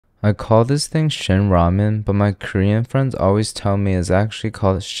I call this thing Shin Ramen, but my Korean friends always tell me it's actually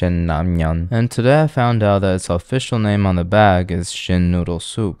called Shin Namyeon. And today I found out that its official name on the bag is Shin Noodle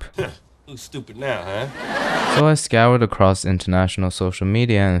Soup. Who's stupid now, huh? So I scoured across international social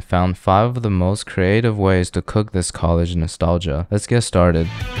media and found 5 of the most creative ways to cook this college nostalgia. Let's get started.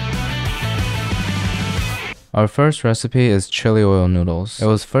 Our first recipe is chili oil noodles. It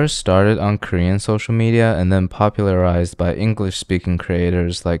was first started on Korean social media and then popularized by English-speaking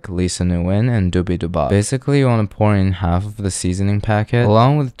creators like Lisa Nguyen and Doobie-Doobop. Basically, you want to pour in half of the seasoning packet,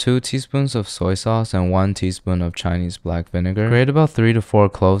 along with 2 teaspoons of soy sauce and 1 teaspoon of Chinese black vinegar. Grate about 3 to 4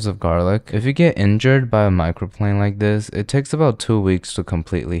 cloves of garlic. If you get injured by a microplane like this, it takes about 2 weeks to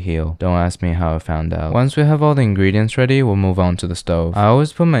completely heal. Don't ask me how I found out. Once we have all the ingredients ready, we'll move on to the stove. I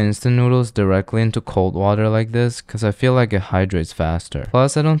always put my instant noodles directly into cold water like this because I feel like it hydrates faster.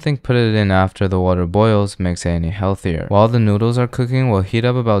 Plus, I don't think putting it in after the water boils makes it any healthier. While the noodles are cooking, we'll heat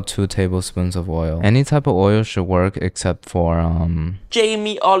up about 2 tablespoons of oil. Any type of oil should work except for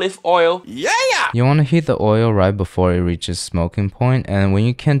Jamie olive oil. Yeah! You want to heat the oil right before it reaches smoking point, and when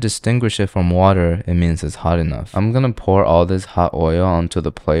you can't distinguish it from water, it means it's hot enough. I'm gonna pour all this hot oil onto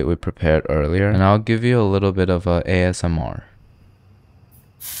the plate we prepared earlier, and I'll give you a little bit of a ASMR.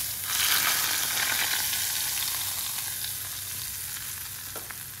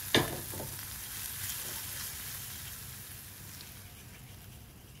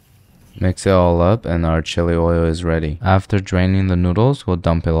 Mix it all up and our chili oil is ready. After draining the noodles, we'll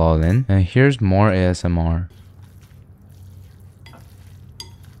dump it all in. And here's more ASMR.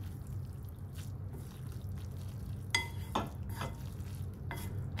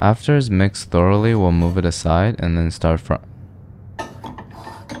 After it's mixed thoroughly, we'll move it aside and then start frying.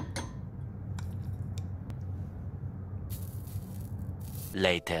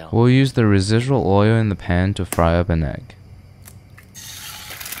 Later. We'll use the residual oil in the pan to fry up an egg.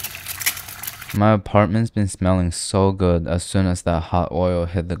 My apartment's been smelling so good as soon as that hot oil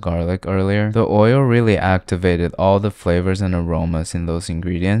hit the garlic earlier. The oil really activated all the flavors and aromas in those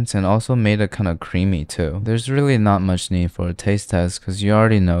ingredients and also made it kind of creamy too. There's really not much need for a taste test because you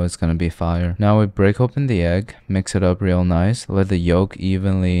already know it's gonna be fire. Now we break open the egg, mix it up real nice, let the yolk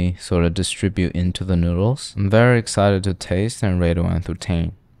evenly sort of distribute into the noodles. I'm very excited to taste and ready to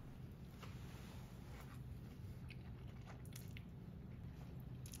entertain.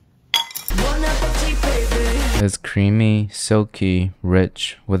 It's creamy, silky,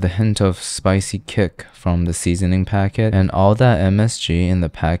 rich, with a hint of spicy kick from the seasoning packet, and all that MSG in the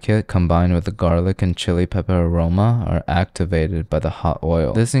packet combined with the garlic and chili pepper aroma are activated by the hot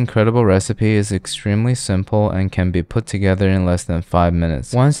oil. This incredible recipe is extremely simple and can be put together in less than 5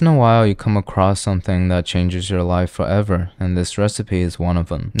 minutes. Once in a while you come across something that changes your life forever, and this recipe is one of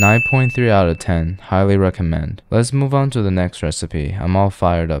them. 9.3 out of 10, highly recommend. Let's move on to the next recipe. I'm all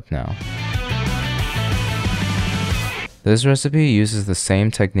fired up now. This recipe uses the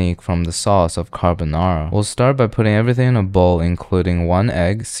same technique from the sauce of carbonara. We'll start by putting everything in a bowl, including 1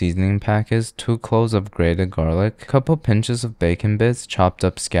 egg, seasoning packets, 2 cloves of grated garlic, a couple pinches of bacon bits, chopped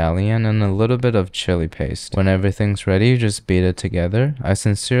up scallion, and a little bit of chili paste. When everything's ready, just beat it together. I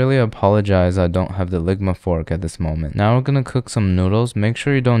sincerely apologize I don't have the Ligma fork at this moment. Now we're gonna cook some noodles. Make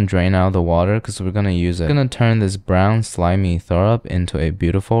sure you don't drain out the water because we're gonna use it. We're gonna turn this brown slimy syrup into a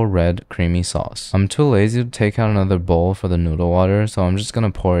beautiful red creamy sauce. I'm too lazy to take out another bowl for the noodle water, so I'm just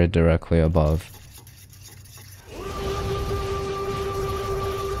gonna pour it directly above.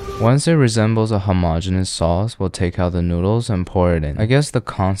 Once it resembles a homogeneous sauce, we'll take out the noodles and pour it in. I guess the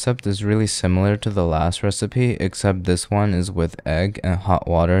concept is really similar to the last recipe, except this one is with egg and hot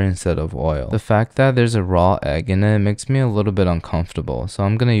water instead of oil. The fact that there's a raw egg in it makes me a little bit uncomfortable, so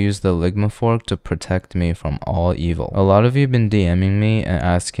I'm gonna use the Ligma fork to protect me from all evil. A lot of you have been DMing me and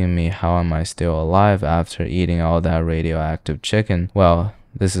asking me how am I still alive after eating all that radioactive chicken. Well,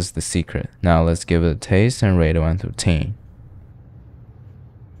 this is the secret. Now let's give it a taste and rate it 1 through 10.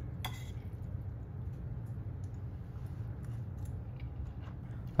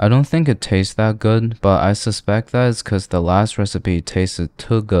 I don't think it tastes that good, but I suspect that it's because the last recipe tasted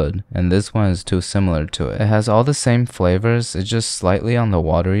too good and this one is too similar to it. It has all the same flavors, it's just slightly on the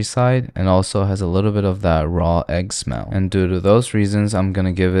watery side and also has a little bit of that raw egg smell. And due to those reasons, I'm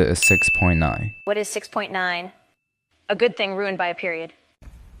gonna give it a 6.9. What is 6.9? A good thing ruined by a period.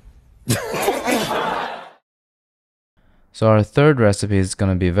 So our third recipe is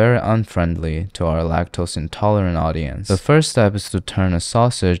going to be very unfriendly to our lactose intolerant audience. The first step is to turn a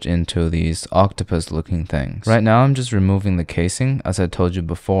sausage into these octopus looking things. Right now I'm just removing the casing. As I told you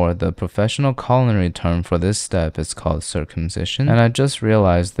before, the professional culinary term for this step is called circumcision. And I just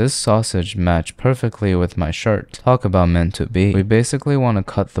realized this sausage matched perfectly with my shirt. Talk about meant to be. We basically want to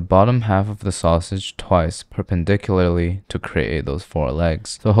cut the bottom half of the sausage twice perpendicularly to create those 4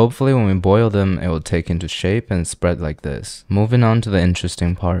 legs. So hopefully when we boil them, it will take into shape and spread like this. Moving on to the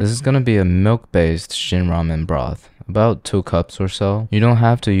interesting part. This is going to be a milk-based Shin ramen broth. About 2 cups or so. You don't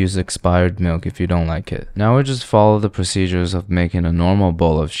have to use expired milk if you don't like it. Now we just follow the procedures of making a normal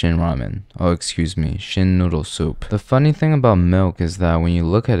bowl of Shin ramen. Oh, excuse me, Shin noodle soup. The funny thing about milk is that when you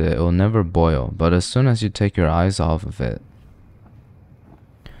look at it, it will never boil, but as soon as you take your eyes off of it.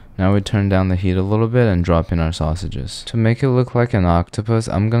 Now we turn down the heat a little bit and drop in our sausages. To make it look like an octopus,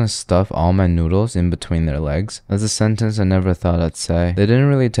 I'm gonna stuff all my noodles in between their legs. That's a sentence I never thought I'd say. They didn't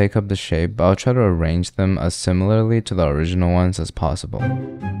really take up the shape, but I'll try to arrange them as similarly to the original ones as possible.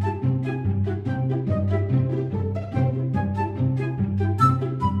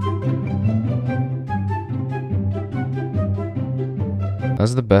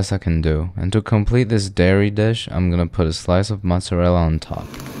 That's the best I can do. And to complete this dairy dish, I'm gonna put a slice of mozzarella on top.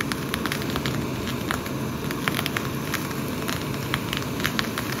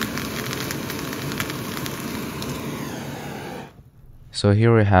 So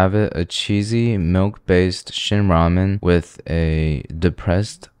here we have it, a cheesy milk-based Shin ramen with a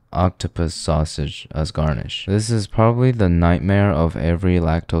depressed octopus sausage as garnish. This is probably the nightmare of every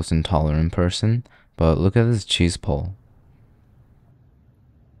lactose intolerant person, but look at this cheese pull.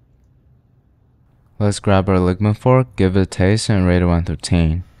 Let's grab our ligma fork, give it a taste, and rate it 1 through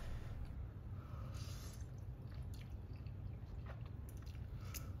 10.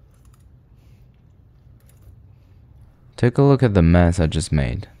 Take a look at the mess I just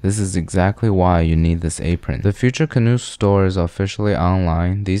made. This is exactly why you need this apron. The Future Canoe store is officially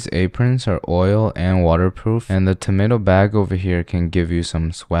online. These aprons are oil and waterproof, and the tomato bag over here can give you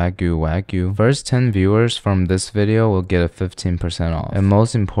some swagyu wagyu. First 10 viewers from this video will get a 15% off. And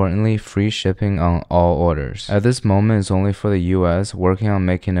most importantly, free shipping on all orders. At this moment, it's only for the US, working on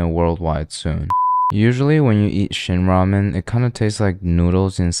making it worldwide soon. Usually when you eat Shin ramen, it kind of tastes like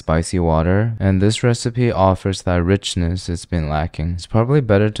noodles in spicy water, and this recipe offers that richness it's been lacking. It's probably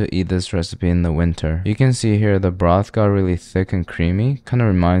better to eat this recipe in the winter. You can see here the broth got really thick and creamy, kind of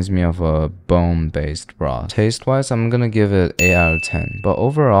reminds me of a bone-based broth. Taste-wise, I'm gonna give it 8 out of 10, but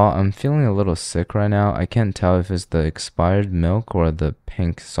overall, I'm feeling a little sick right now. I can't tell if it's the expired milk or the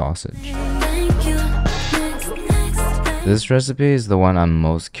pink sausage. This recipe is the one I'm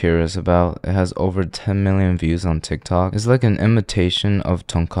most curious about. It has over 10 million views on TikTok. It's like an imitation of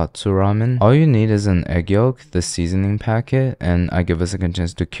tonkatsu ramen. All you need is an egg yolk, the seasoning packet, and I give a second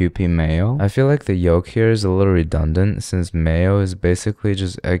chance to QP mayo. I feel like the yolk here is a little redundant since mayo is basically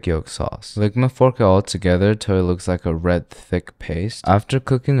just egg yolk sauce. Ligma fork it all together till it looks like a red thick paste. After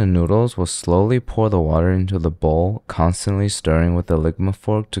cooking the noodles, we'll slowly pour the water into the bowl, constantly stirring with the ligma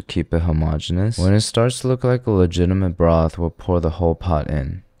fork to keep it homogeneous. When it starts to look like a legitimate broth, we'll pour the whole pot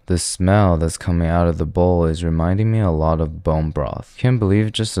in. The smell that's coming out of the bowl is reminding me a lot of bone broth. Can't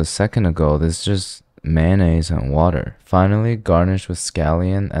believe just a second ago this is just mayonnaise and water. Finally, garnish with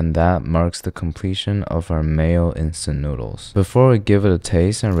scallion, and that marks the completion of our mayo instant noodles. Before we give it a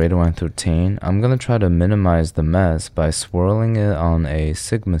taste and rate it 1 through 10, I'm gonna try to minimize the mess by swirling it on a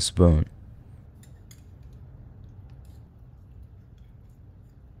Sigma spoon.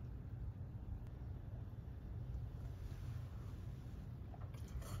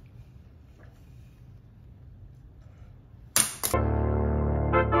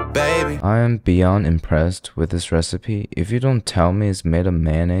 Baby. I am beyond impressed with this recipe. If you don't tell me it's made of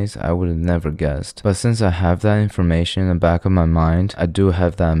mayonnaise, I would have never guessed. But since I have that information in the back of my mind, I do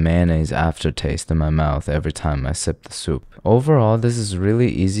have that mayonnaise aftertaste in my mouth every time I sip the soup. Overall, this is really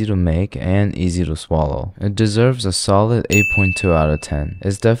easy to make and easy to swallow. It deserves a solid 8.2 out of 10.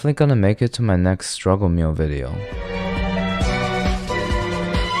 It's definitely gonna make it to my next struggle meal video.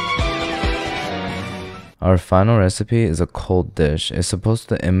 Our final recipe is a cold dish. It's supposed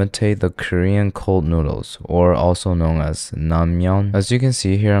to imitate the Korean cold noodles, or also known as nammyeon. As you can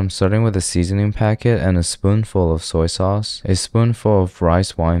see here, I'm starting with a seasoning packet and a spoonful of soy sauce, a spoonful of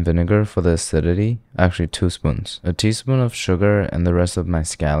rice wine vinegar for the acidity, actually 2 spoons, a teaspoon of sugar, and the rest of my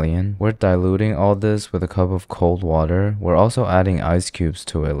scallion. We're diluting all this with a cup of cold water. We're also adding ice cubes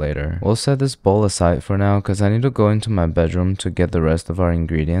to it later. We'll set this bowl aside for now because I need to go into my bedroom to get the rest of our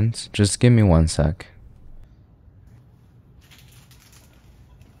ingredients. Just give me 1 sec.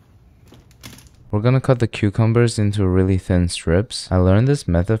 We're gonna cut the cucumbers into really thin strips. I learned this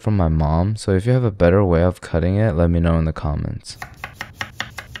method from my mom, so if you have a better way of cutting it, let me know in the comments.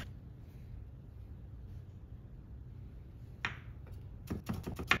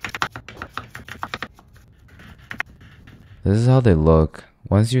 This is how they look.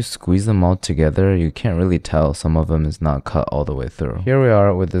 Once you squeeze them all together, you can't really tell some of them is not cut all the way through. Here we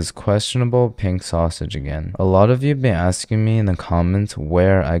are with this questionable pink sausage again. A lot of you have been asking me in the comments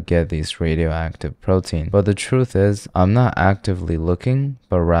where I get these radioactive protein, but the truth is, I'm not actively looking,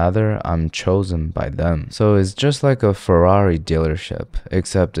 but rather I'm chosen by them. So it's just like a Ferrari dealership,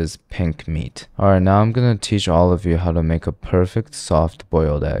 except it's pink meat. Alright, now I'm gonna teach all of you how to make a perfect soft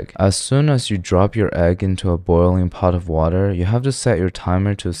boiled egg. As soon as you drop your egg into a boiling pot of water, you have to set your timer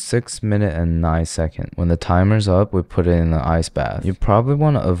to 6 minutes and 9 seconds. When the timer's up, we put it in the ice bath. You probably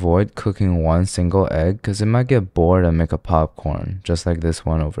want to avoid cooking one single egg because it might get bored and make a popcorn, just like this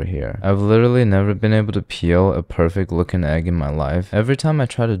one over here. I've literally never been able to peel a perfect looking egg in my life. Every time I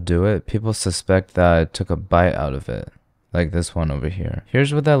try to do it, people suspect that I took a bite out of it. Like this one over here.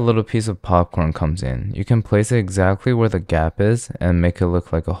 Here's where that little piece of popcorn comes in. You can place it exactly where the gap is and make it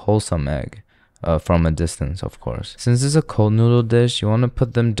look like a wholesome egg. From a distance, of course. Since it's a cold noodle dish, you want to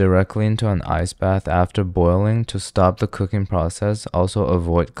put them directly into an ice bath after boiling to stop the cooking process, also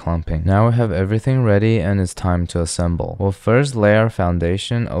avoid clumping. Now we have everything ready and it's time to assemble. We'll first lay our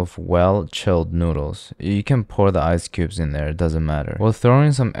foundation of well-chilled noodles. You can pour the ice cubes in there, it doesn't matter. We'll throw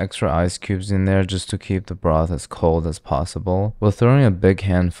in some extra ice cubes in there just to keep the broth as cold as possible. We'll throw in a big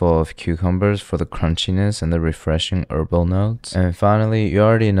handful of cucumbers for the crunchiness and the refreshing herbal notes. And finally, you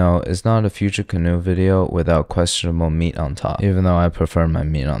already know, it's not a future canoe video without questionable meat on top, even though I prefer my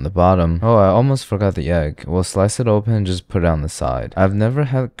meat on the bottom. Oh, I almost forgot the egg. We'll slice it open and just put it on the side. I've never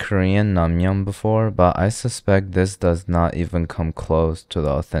had Korean namyeon before, but I suspect this does not even come close to the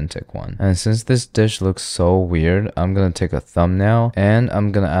authentic one. And since this dish looks so weird, I'm gonna take a thumbnail and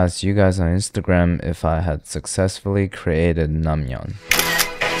I'm gonna ask you guys on Instagram if I had successfully created namyeon.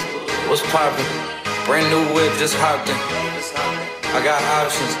 What's poppin'? Brand new whip, just hopped in. I got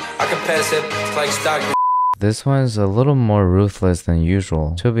options. I can pass it like Stockton. This one is a little more ruthless than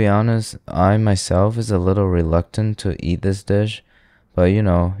usual. To be honest, I myself is a little reluctant to eat this dish, but you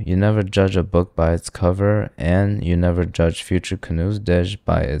know, you never judge a book by its cover and you never judge Future Canoe's dish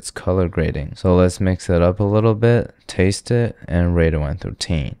by its color grading. So let's mix it up a little bit, taste it, and rate it 1 through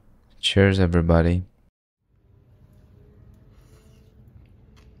 10. Cheers everybody.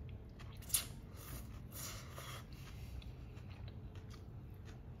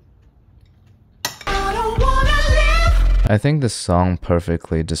 I think the song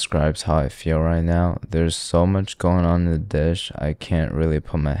perfectly describes how I feel right now. There's so much going on in the dish, I can't really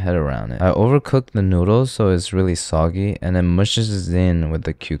put my head around it. I overcooked the noodles so it's really soggy and it mushes in with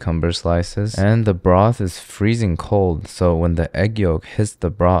the cucumber slices. And the broth is freezing cold, so when the egg yolk hits the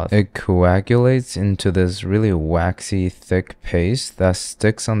broth, it coagulates into this really waxy, thick paste that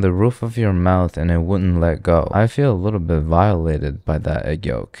sticks on the roof of your mouth and it wouldn't let go. I feel a little bit violated by that egg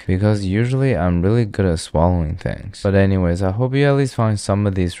yolk because usually I'm really good at swallowing things. But anyways, I hope you at least find some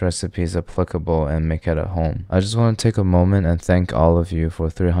of these recipes applicable and make it at home. I just want to take a moment and thank all of you for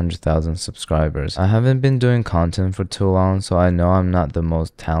 300,000 subscribers. I haven't been doing content for too long, so I know I'm not the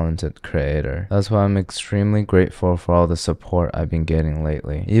most talented creator. That's why I'm extremely grateful for all the support I've been getting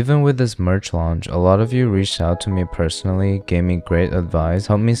lately. Even with this merch launch, a lot of you reached out to me personally, gave me great advice,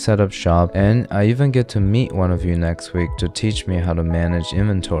 helped me set up shop, and I even get to meet one of you next week to teach me how to manage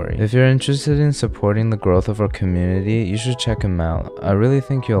inventory. If you're interested in supporting the growth of our community, you should check him out. I really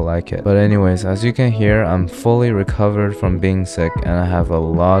think you'll like it. But anyways, as you can hear, I'm fully recovered from being sick and I have a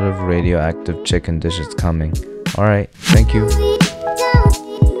lot of radioactive chicken dishes coming. Alright, thank you.